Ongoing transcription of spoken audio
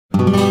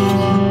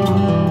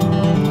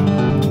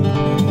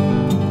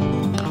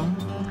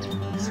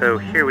So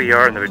here we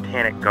are in the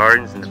Botanic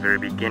Gardens in the very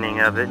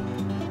beginning of it.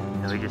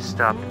 And we just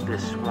stopped at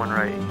this one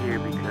right here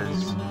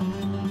because there's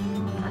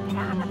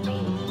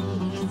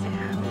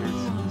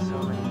so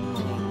many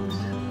things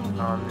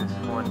on this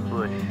one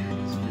bush.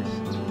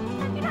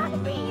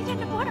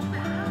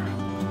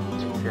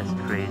 It's just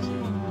crazy.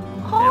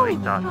 And we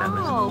thought that was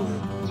cool.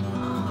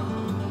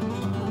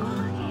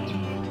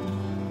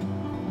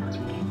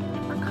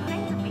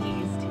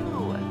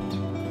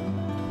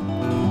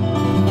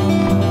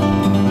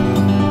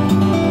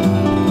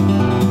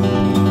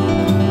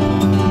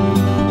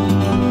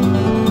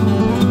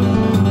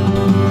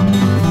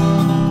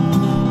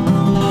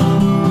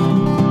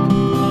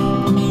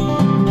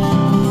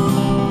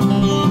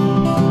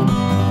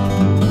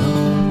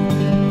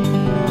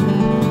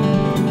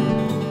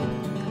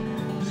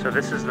 So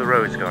this is the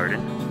Rose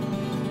Garden.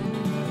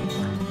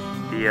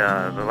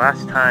 The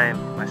last time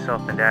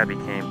myself and Abby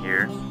came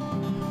here,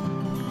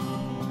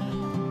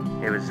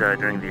 it was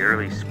during the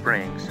early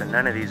spring, so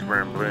none of these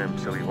were in bloom.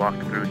 So we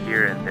walked through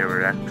here and there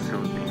were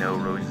absolutely no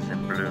roses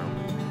in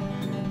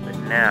bloom. But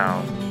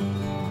now,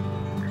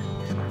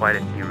 there's quite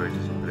a few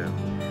roses in bloom.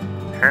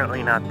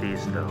 Apparently not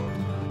these though.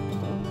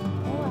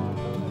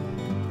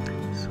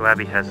 So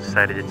Abby has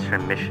decided it's her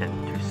mission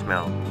to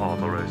smell all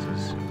the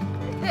roses.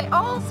 They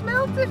all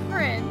smell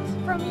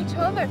different from each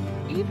other.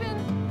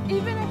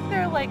 Even if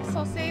they're like,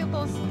 so say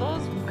those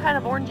kind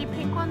of orangey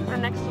pink ones are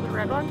next to the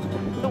red ones,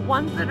 the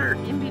ones that are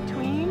in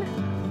between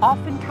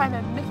often kind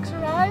of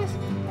mixerize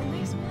and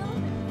they smell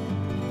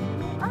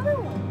different. The other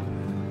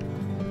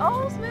ones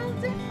all smell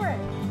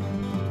different.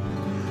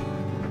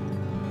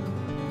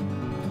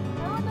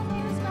 That one doesn't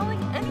even smell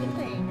like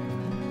anything.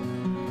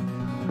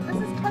 This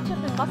is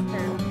ketchup and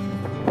mustard.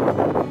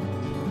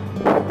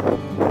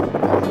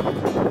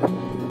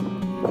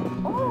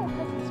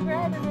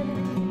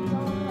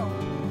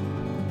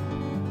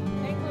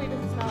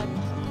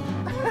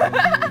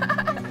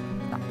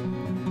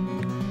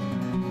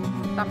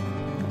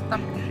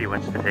 She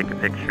wants to take a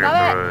picture of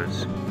the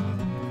rose.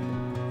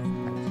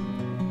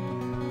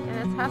 And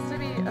it has to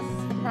be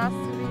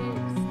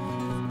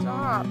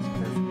stopped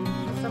because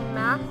it's a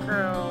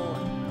macro.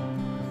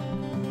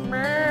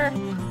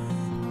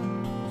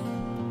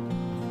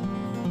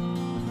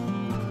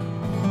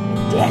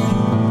 Dick.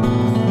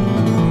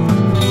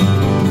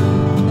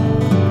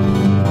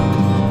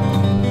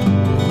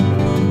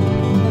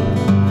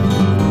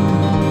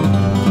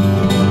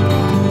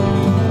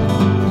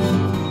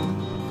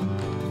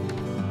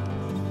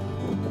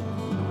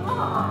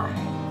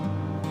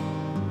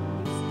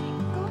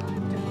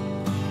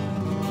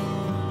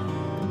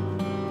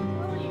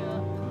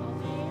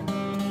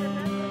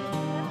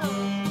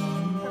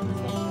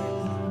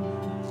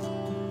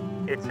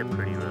 It's a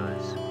pretty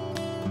rose.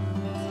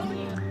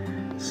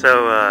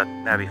 So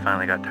Abby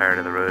finally got tired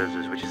of the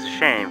roses, which is a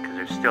shame because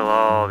there's still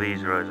all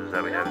these roses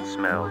that we haven't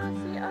smelled.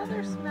 The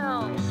other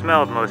smells. We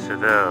smelled most of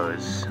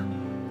those.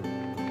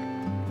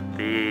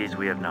 These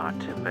we have not,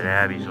 but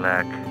Abby's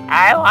like,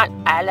 I want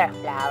other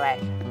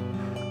flowers.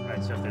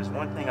 Alright, so if there's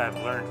one thing I've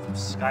learned from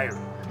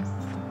Skyrim,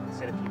 it's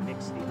that if you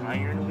mix the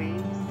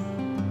ironweed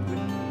with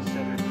the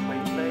southern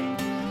clay,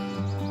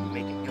 you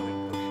make a healing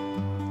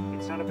potion.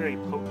 It's not a very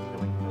potent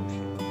healing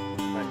potion,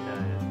 but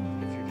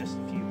if you're just a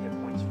few hit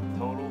points from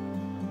total,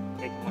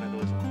 take one of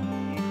those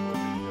and use wood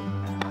to heal the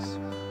max.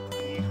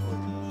 Use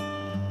wood.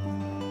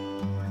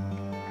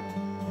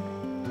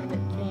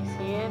 Can you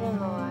see it in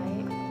the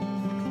light?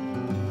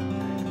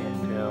 I can't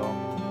tell.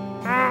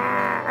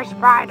 A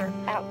spider.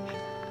 Ouch.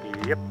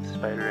 Yep,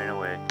 spider ran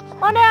away.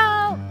 Oh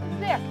no!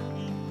 There.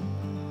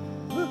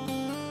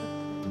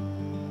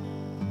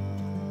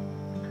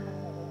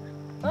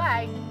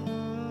 Hi,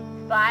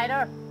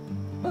 spider.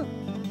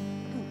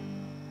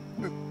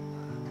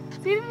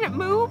 See, it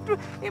moved?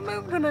 It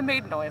moved when it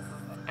made noises.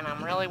 And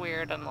I'm really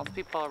weird and those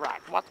people are right.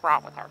 What's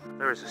wrong with her?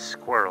 There was a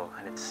squirrel,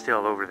 and it's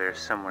still over there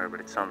somewhere, but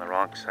it's on the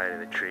wrong side of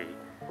the tree.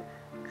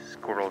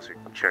 Squirrels are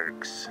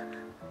jerks.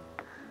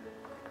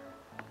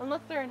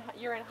 Unless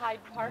you're in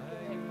Hyde Park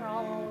and they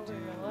crawl all over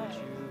your leg.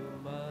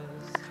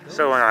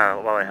 So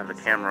while I have the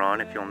camera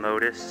on, if you'll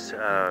notice,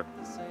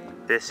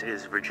 this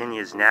is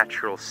Virginia's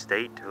natural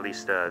state, at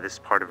least this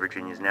part of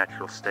Virginia's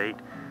natural state.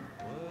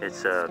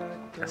 It's a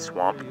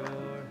swamp.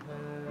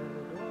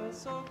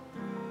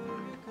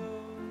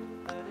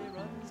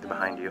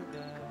 Behind you.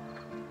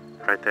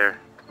 Right there.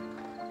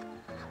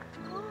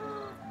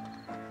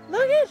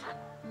 Look it!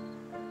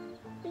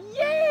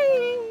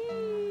 Yay!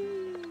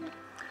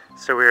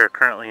 So we are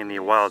currently in the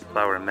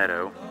wildflower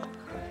meadow.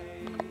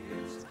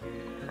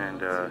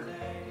 And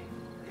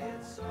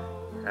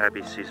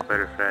Abby sees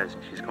butterflies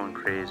and she's going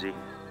crazy.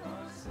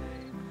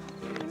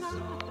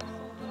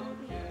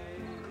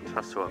 It's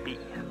also a bee.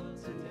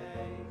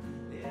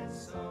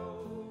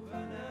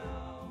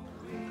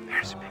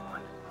 There's a big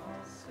one.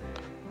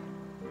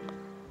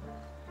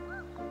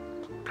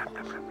 Plop,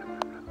 plop, plop,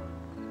 plop, plop.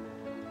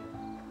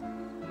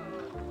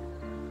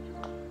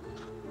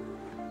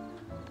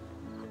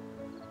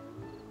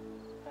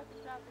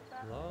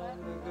 Long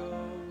ago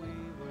we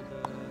were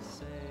the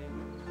same.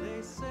 They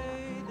say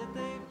that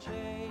they've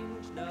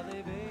changed.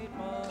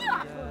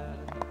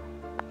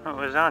 What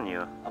was on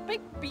you? A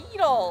big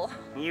beetle.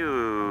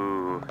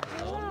 You.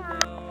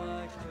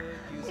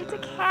 It's a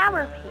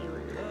caterpillar.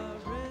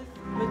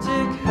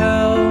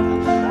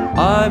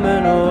 I'm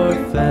an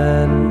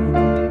orphan.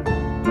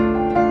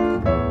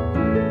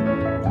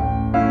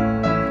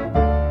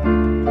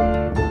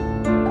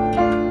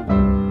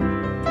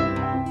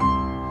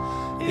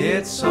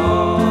 It's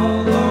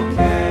all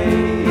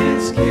okay,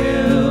 it's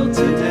killed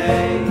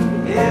today,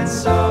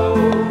 it's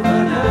over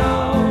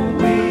now,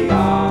 we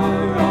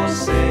are all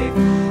safe.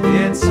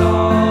 It's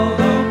all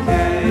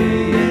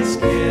okay, it's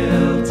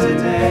killed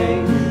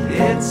today,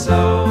 it's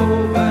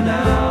over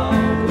now,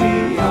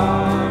 we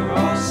are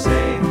all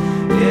safe.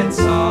 It's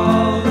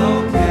all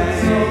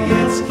okay,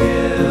 it's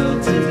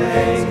killed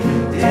today,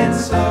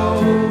 it's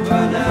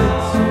over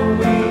now,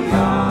 we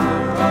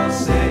are all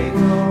safe.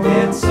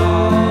 It's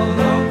all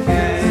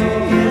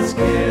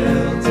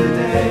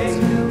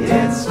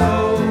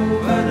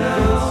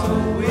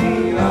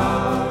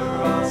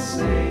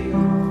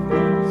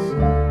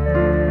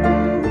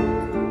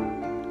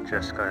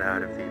just got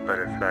out of the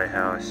butterfly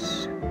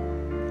house.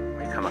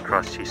 We come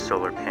across these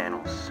solar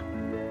panels.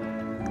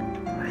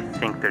 I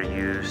think they're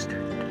used to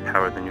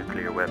power the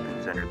nuclear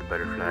weapons under the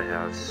butterfly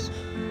house.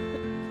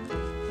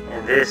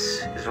 And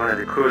this is one of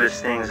the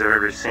coolest things I've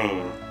ever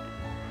seen.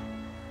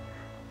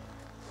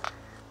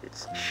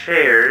 It's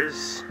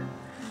chairs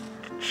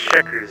to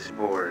checkers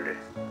board.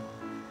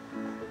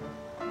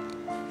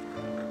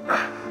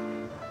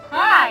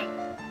 Hi.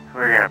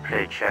 We're gonna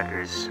play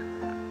checkers.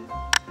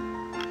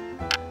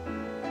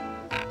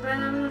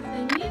 Random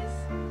thingies.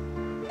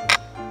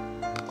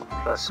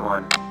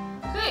 +1.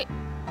 Sweet.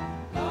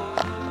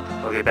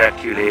 We'll get back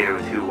to you later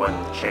with who won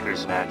the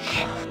checkers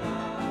match.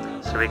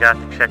 So we got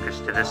the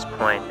checkers to this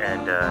point,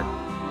 and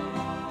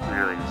we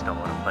really just don't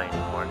want to play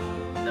anymore.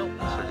 Nope.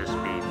 So just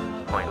be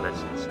pointless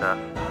and stuff.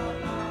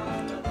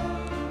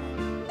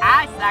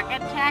 I suck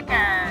at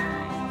checkers.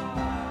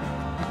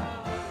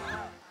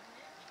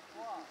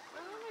 I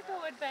want to go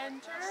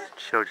adventure.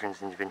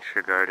 Children's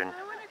Adventure Garden. I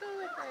want to go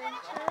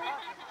adventure.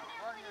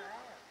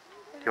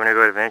 Do you want to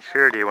go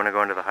adventure, or do you want to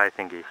go into the high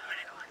thingy?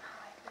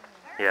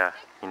 Yeah,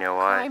 you know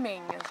why?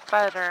 Climbing is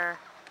better.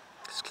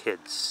 These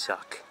kids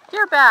suck.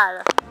 You're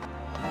bad.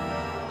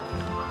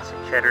 It's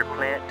a cheddar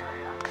plant.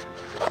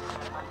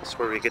 It's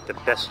where we get the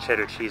best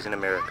cheddar cheese in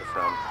America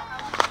from.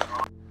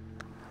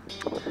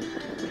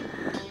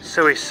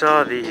 So we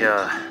saw the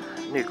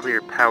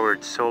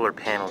nuclear-powered solar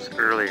panels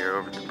earlier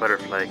over the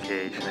butterfly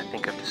cage, and I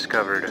think I've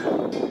discovered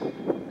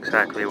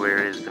exactly where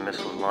it is the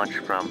missile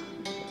launched from.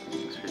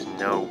 There's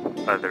no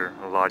other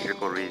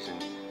logical reason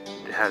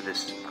to have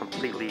this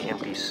completely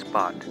empty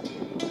spot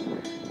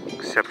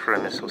except for a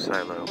missile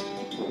silo.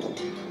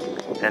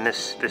 And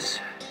this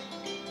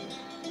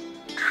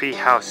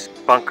treehouse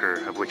bunker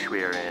of which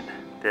we are in,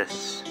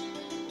 this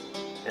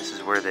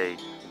is where they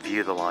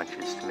view the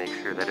launches to make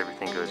sure that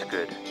everything goes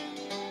good.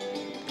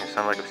 Does it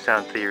sound like a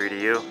sound theory to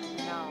you?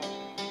 No.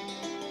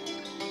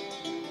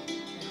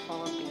 You're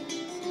full of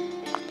beans.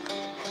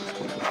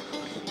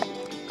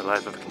 The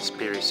life of a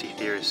conspiracy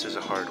theorist is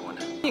a hard one.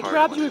 It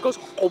grabs you and goes,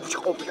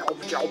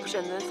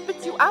 and then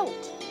spits you out.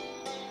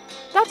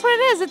 That's what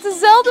it is. It's a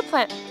Zelda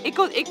plant. It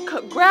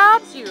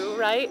grabs you,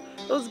 right?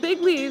 Those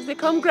big leaves, they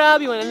come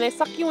grab you and they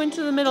suck you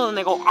into the middle and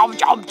they go, and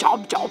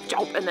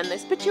then they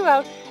spit you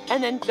out,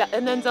 and then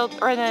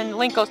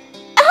Link goes,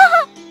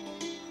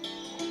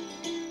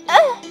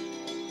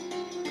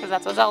 because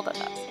that's what Zelda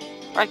does.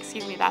 Or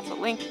excuse me, that's what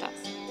Link does.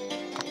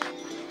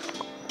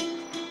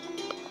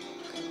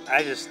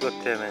 I just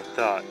looked at him and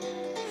thought,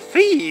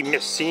 feed me,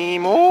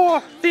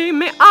 Seymour! Feed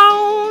me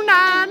on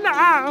and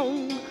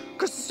on,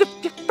 'cause if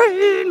you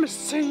feed me,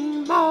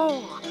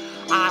 Seymour,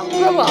 I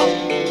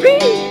will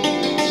be.